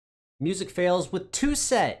Music fails with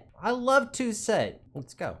twoset. I love twoset.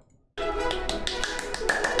 Let's go.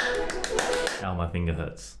 Ow, my finger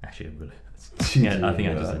hurts. Actually, it really hurts. Yeah, I think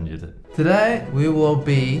I just injured it. Today, we will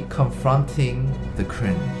be confronting the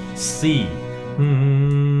cringe. C.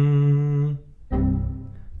 Dun.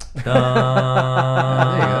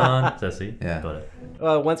 Is that C? Yeah. Got it.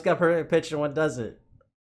 Well, one's got perfect pitch and one doesn't.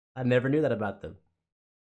 I never knew that about them.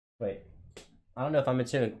 Wait. I don't know if I'm in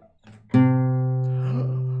tune.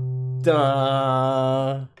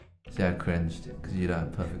 Duh. See, I cringed because you don't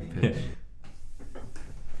have perfect pitch.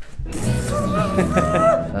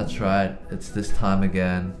 That's right, it's this time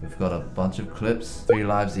again. We've got a bunch of clips, 3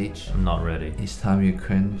 lives each. I'm not ready. Each time you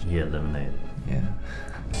cringe, You get eliminated. yeah.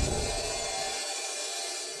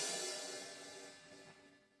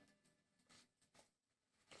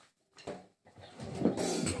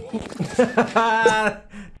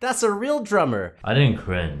 That's a real drummer. I didn't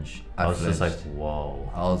cringe. I was just like, flinched.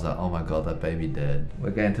 whoa. I was like, oh my god, that baby dead. We're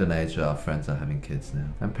getting to an age where our friends are having kids now.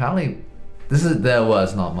 And apparently, this is their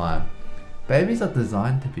words, not mine. Babies are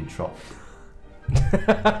designed to be dropped.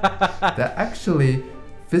 They're actually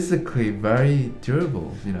physically very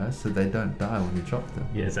durable, you know, so they don't die when you drop them.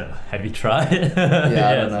 Yeah, so have you tried? Yeah,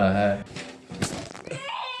 I don't know.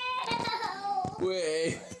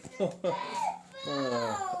 Wait.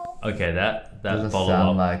 Okay, that Doesn't follow sound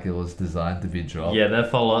up. like it was designed to be dropped. Yeah,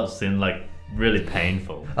 that follow up seemed like really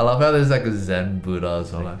painful. I love how there's like a Zen Buddha,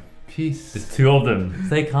 so I'm like, peace. There's 2 of them.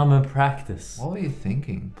 They come and practice. What were you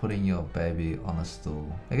thinking, putting your baby on a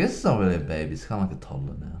stool? I guess it's not really a baby, it's kind of like a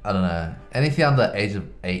toddler now. I don't know. Anything under the age of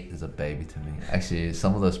 8 is a baby to me. Actually,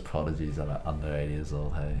 some of those prodigies are like under 8 years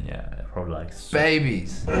old, hey? Yeah, probably like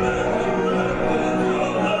Babies!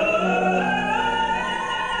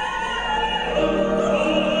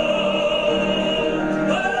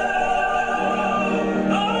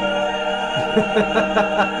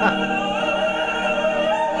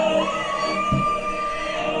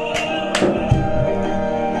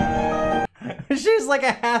 She's like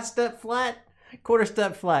a half step flat, quarter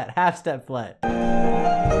step flat, half step flat.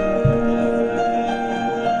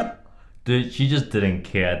 Dude, she just didn't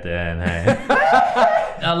care at the end, hey?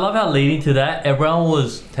 I love how leading to that, everyone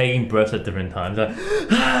was taking breaths at different times.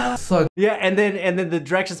 Like, So Yeah, and then the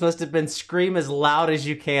directions must have been scream as loud as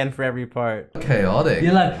you can for every part. chaotic.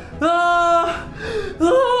 you're like, ah,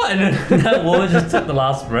 ah, and then that woman just took the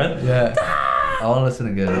last breath. Yeah. I want to listen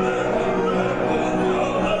again.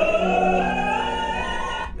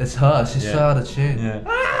 It's her, she's so out of tune. Yeah.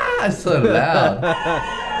 Ah, it's so loud.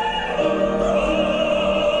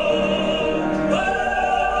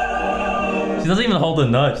 She doesn't even hold the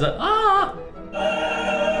note. She's like, ah!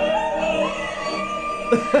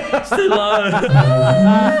 It's too low.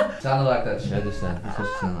 Sounded like that show just then. That's what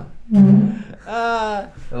she sounded Uh,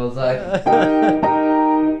 like. It was like,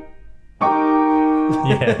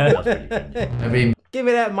 Yeah, that's pretty cringy. every give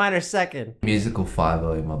me that minor second. musical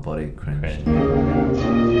fiber in my body cringed.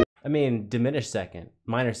 I mean, diminished second,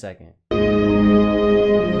 minor second.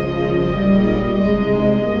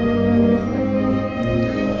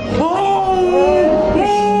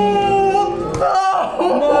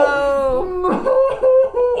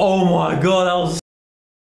 Oh my god, that was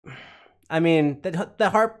I mean,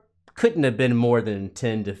 that harp couldn't have been more than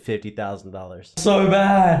 $10,000 to $50,000. so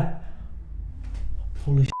bad.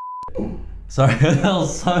 Holy Sorry, that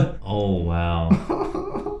was so... Oh wow.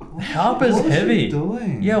 The harp is What was heavy. she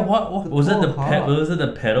doing? Yeah, what was it? poor harp. Was it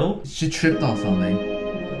the pedal? She tripped on something.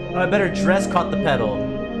 Oh, I bet her dress caught the pedal.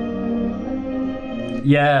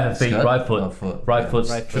 Yeah, her feet, Skirt? right foot. Oh, foot. Right foot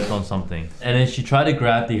Right tripped foot. on something. And then she tried to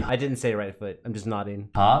grab the I didn't say right foot. I'm just nodding.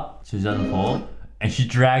 harp, so she doesn't fall. And she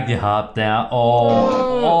dragged the harp down.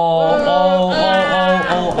 Oh.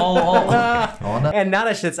 I wonder And now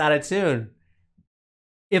that shit's out of tune.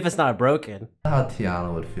 If it's not broken. how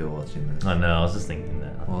Tiana would feel watching this. I know, I was just thinking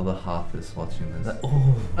that. Or the harpist watching this.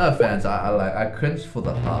 Oh. No offense, I cringed for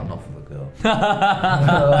the harp, not for the girl.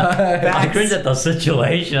 I cringed at the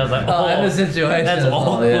situation. I was like, oh, in the situation. that's as well,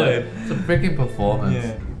 awkward. yeah. It's a freaking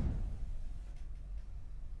performance.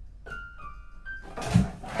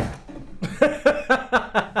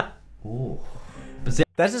 Ooh.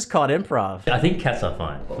 That's just called improv. I think cats are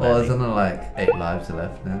fine. Well, isn't it like 8 lives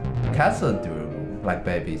left now? Cats are durable, like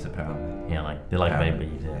babies apparently. Yeah, like they're like Apparently.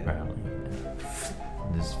 babies, yeah, apparently.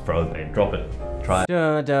 Just throw it, babe. Drop it. Try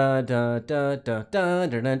it.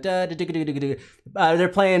 They're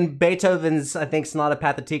playing Beethoven's, I think, Sonata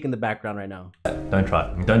Pathétique in the background right now. Don't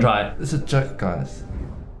try it. Don't try it. It's a joke, guys.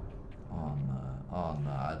 Oh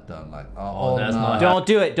no, I don't like. Oh, Oh, that's no. not- Don't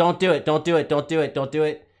do it, don't do it, don't do it, don't do it, don't do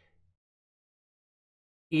it.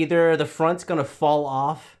 Either the front's gonna fall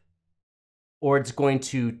off or it's going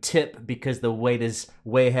to tip because the weight is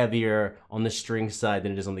way heavier on the string side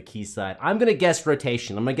than it is on the key side. I'm gonna guess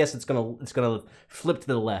rotation. I'm gonna guess it's gonna flip to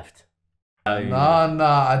the left. No,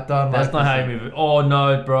 I don't. That's not how you move it. Oh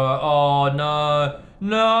no, bro. Oh no.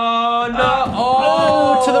 No, no.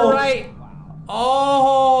 Oh, to the right.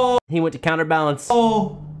 Oh. He went to counterbalance.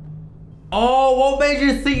 Oh. Oh, what made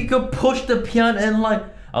you think you could push the piano and like...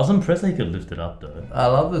 I was impressed that he could lift it up though. I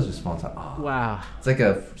love this response. Oh, Wow. it's like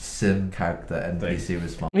a sim character NPC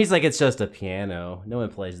response. He's like, it's just a piano. No one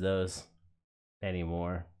plays those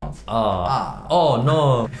anymore. Oh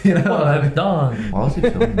no. You know What have I done? Why was he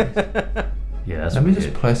filming this? Yeah, that's Let me weird.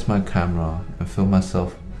 just place my camera and film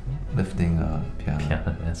myself lifting a piano.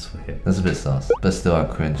 Yeah, that's weird. That's a bit sus, but still I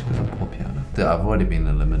cringe because of poor piano. Dude, I've already been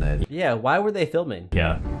eliminated. Yeah, why were they filming?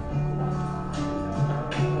 Yeah.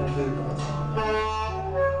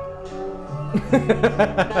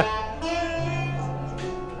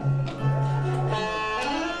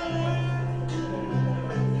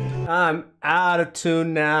 I'm out of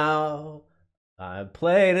tune now. I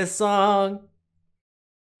played a song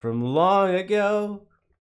from long ago.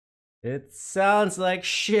 It sounds like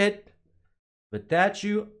shit, but that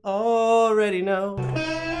you already know.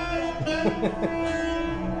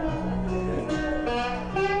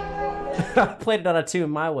 I played it on a tune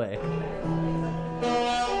my way.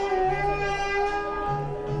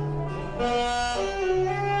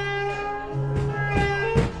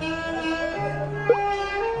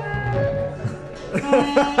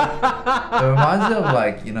 It reminds me of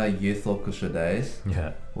like, you know, youth orchestra days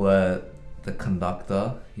Yeah. where the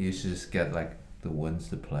conductor, he used to just get like the winds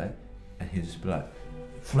to play and he'd just be like,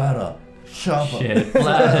 flatter, sharper. Shit.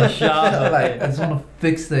 Flat, sharp. Like, I just want to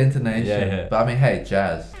fix the intonation. Yeah. But I mean, hey,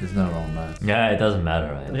 jazz, there's no long notes. Yeah, it doesn't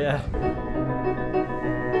matter, right? Yeah.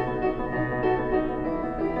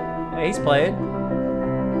 Hey, he's playing.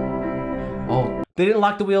 Oh, They didn't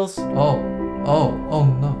lock the wheels. oh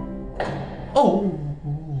no. Oh,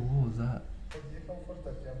 what was that?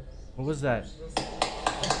 What was that?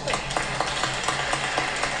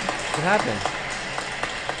 What happened?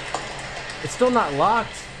 It's still not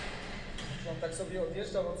locked. Tak sobie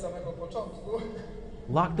odjeżdżał od samego początku.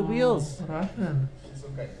 Lock the wheels. What happened? Jest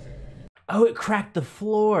okej. Oh, it cracked the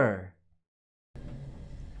floor.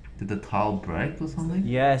 Did the tile break or something?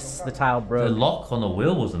 Yes, the tile The broke. lock on the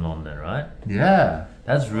wheel wasn't on there, right? Yeah.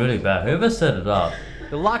 That's really bad. Whoever set it up,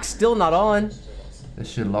 The lock's still not on. They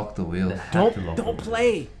should lock the wheels. had to lock Don't it.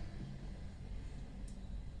 play.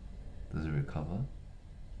 Does it recover?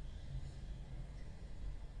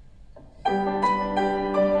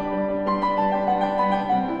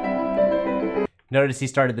 Notice he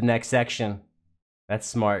started the next section. That's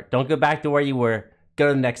smart. Don't go back to where you were. Go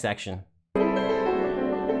to the next section.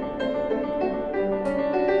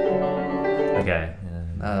 Okay.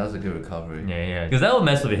 No, that was a good recovery. Yeah, yeah. Because that would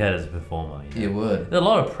mess with your head as a performer. You know? You would. There's a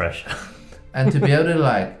lot of pressure. And to be able to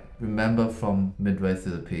like remember from midway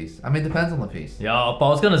through the piece. I mean, it depends on the piece. Yeah, but I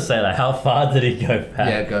was gonna say like, how far did he go back?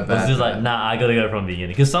 Yeah, go It was back, just like, yeah. nah, I gotta go from the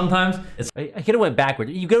beginning. Because sometimes it's I could have went backward.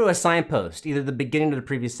 You go to a signpost, either the beginning of the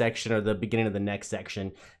previous section or the beginning of the next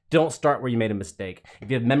section. Don't start where you made a mistake.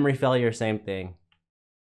 If you have memory failure, same thing.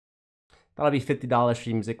 That'll be $50 for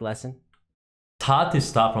your music lesson. hard to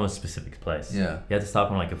start from a specific place. Yeah. You have to start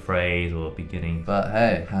from like a phrase or a beginning. But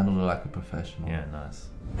hey, handled it like a professional. Yeah, nice.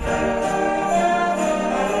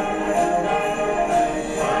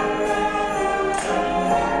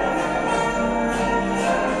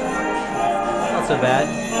 Not so bad.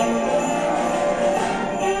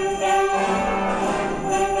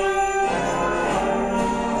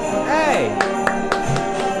 Hey!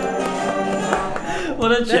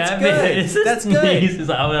 What a That's champion! good. It's just That's good. He's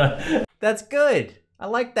like, I'm gonna... That's good. I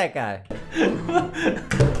like that guy.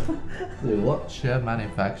 Dude, what chair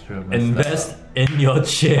manufacturer messed Invest up? in your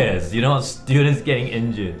chairs. You don't want students getting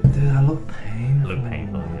injured. Dude, I look painful. Look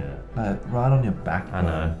painful, yeah. Like right on your back. I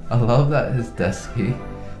know. I love that his desk key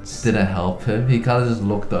didn't help him. He kind of just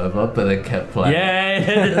looked over, but then kept playing. Yeah,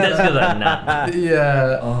 that's good. Like, nah.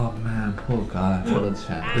 Yeah. Oh man, poor guy. What a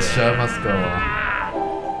champ. The show must go on.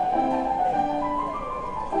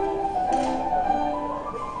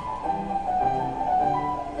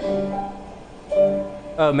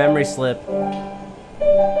 Oh, memory slip.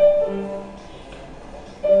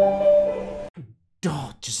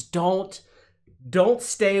 Don't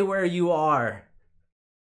stay where you are.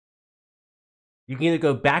 You can either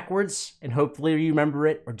go backwards and hopefully you remember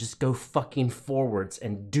it, or just go fucking forwards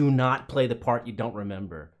and do not play the part you don't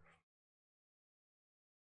remember.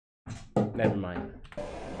 Never mind.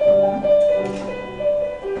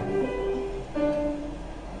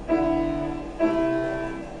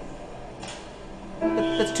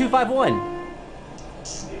 That's 251.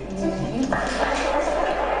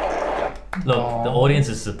 Look, the audience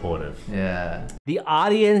is supportive. Yeah. The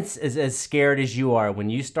audience is as scared as you are. When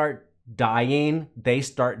you start dying, they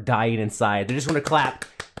start dying inside. They just want to clap.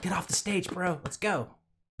 Get off the stage, bro. Let's go.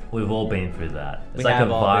 We've all been through that. It's We like a have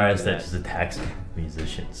all been virus through that that. just attacks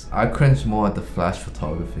musicians. I cringe more at the flash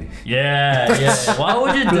photography. Yeah, yeah. Why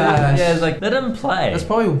would you do that? Flash. Yeah, it's like, let them play. That's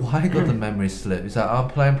probably why I got the memory slip. It's like, I'm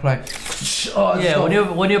playing. Oh, Yeah,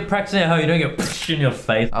 stop. when you're practicing at home, you don't get pushed in your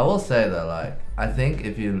face. I will say that, like, I think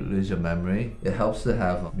if you lose your memory, it helps to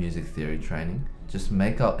have music theory training. Just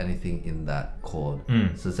make up anything in that chord.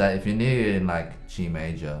 So that if you knew you're in like G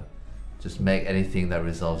major, just make anything that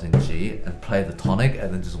resolves in G and play the tonic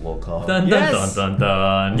and then just walk off. Dun, dun, Yes! dun, dun,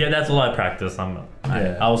 dun. Yeah, that's all I practice.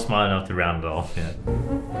 Yeah. I was smart enough to round it off. Yeah.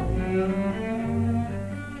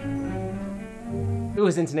 Ooh,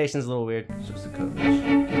 his intonation's a little weird. Just a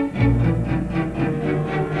coach.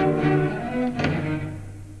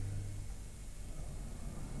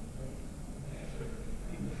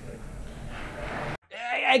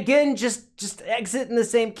 Again, just exit in the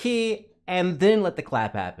same key and then let the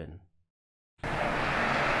clap happen.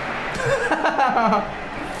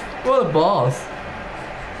 What a boss.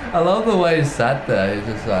 I love the way he sat there. He's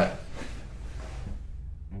just like,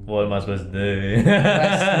 What am I supposed to do?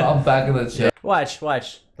 I'm back in the chair. Watch.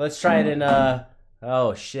 Let's try it in,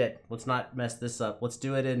 oh shit. Let's not mess this up. Let's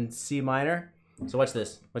do it in C minor. So watch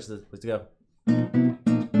this. Let's go.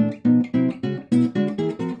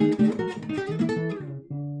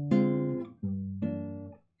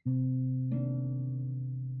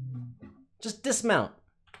 Just dismount.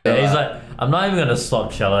 Yeah, he's like, I'm not even gonna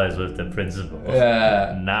swap cellos with the principal.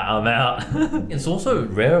 Yeah. Nah, I'm out. It's also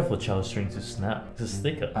rare for cello strings to snap. It's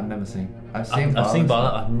thicker. I've never seen. I've I've seen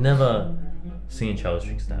violin. I've never seen cello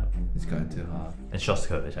string snap. He's going too hard. And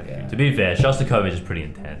Shostakovich, actually. Yeah. To be fair, Shostakovich is pretty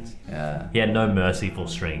intense. Yeah. He had no mercy for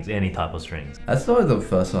strings, any type of strings. That's probably the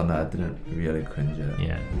first one that I didn't really cringe at.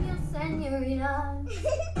 Yeah. Senorita.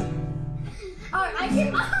 Oh, I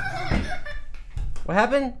can. What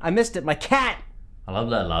happened? I missed it. My cat. I love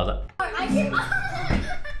that, Oh, I can.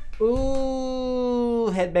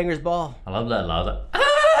 Ooh, headbanger's ball. I love that,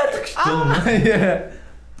 Yeah.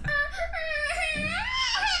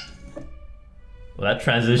 Well, that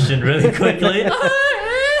transitioned really quickly.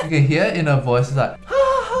 You can hear it in her voice. It's like,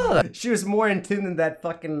 She was more in tune than that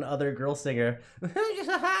fucking other girl singer.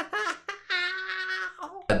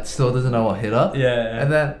 it still doesn't know what hit her. Yeah.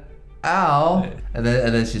 And then, ow. And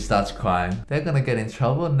then she starts crying. They're gonna get in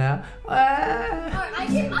trouble now. Oh, I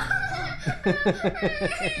can.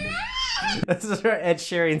 This is her Ed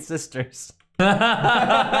Sheeran sisters.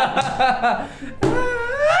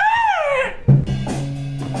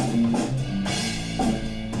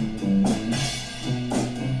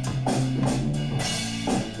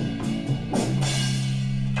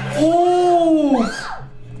 Ooh!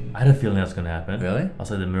 I had a feeling that's gonna happen. Really? I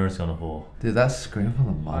was like, the mirror's gonna fall. Dude, that scream from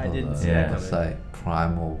the mother. I didn't though. see that That's coming. like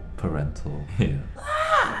primal parental. Yeah.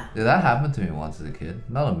 Dude, that happened to me once as a kid.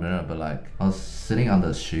 Not a mirror, but like I was sitting under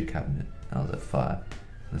a shoe cabinet. And I was at 5.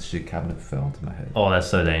 The shoe cabinet fell onto my head. Oh, that's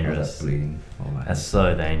so I was dangerous. like bleeding on my head. That's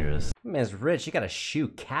so dangerous. Man's rich. You got a shoe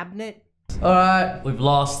cabinet? Alright. We've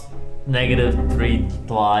lost -3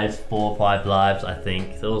 lives, 4 or 5 lives, I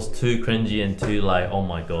think. There was 2 cringy and 2 like, oh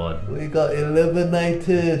my god. We got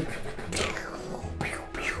eliminated.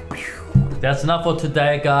 That's enough for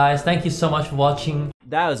today, guys. Thank you so much for watching.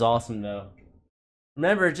 That was awesome though.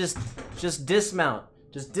 Remember, just dismount.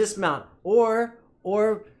 Just dismount. Or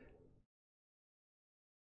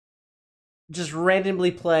just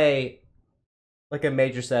randomly play like a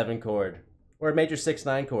major 7 chord. Or a major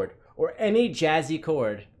 6-9 chord. Or any jazzy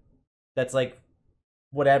chord that's like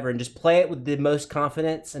whatever, and just play it with the most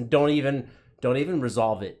confidence and don't even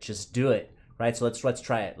resolve it. Just do it. Right? So let's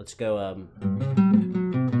try it. Let's go